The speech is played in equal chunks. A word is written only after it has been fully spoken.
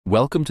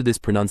Welcome to this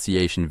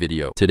pronunciation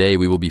video. Today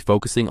we will be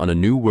focusing on a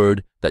new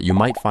word that you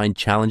might find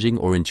challenging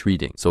or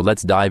intriguing. So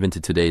let's dive into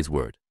today's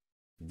word.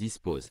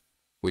 Dispose,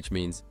 which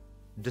means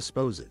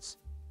disposes,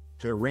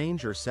 to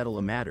arrange or settle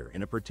a matter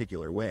in a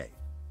particular way.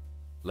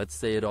 Let's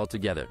say it all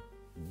together.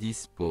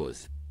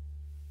 Dispose.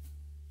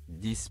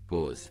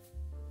 Dispose.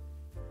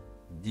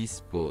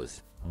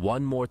 Dispose.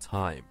 One more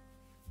time.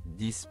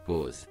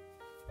 Dispose.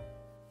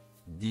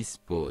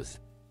 Dispose.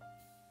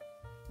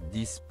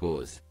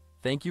 Dispose.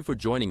 Thank you for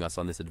joining us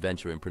on this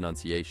adventure in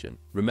pronunciation.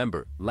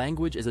 Remember,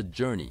 language is a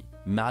journey,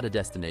 not a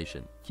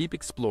destination. Keep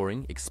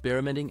exploring,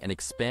 experimenting, and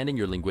expanding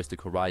your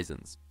linguistic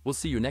horizons. We'll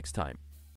see you next time.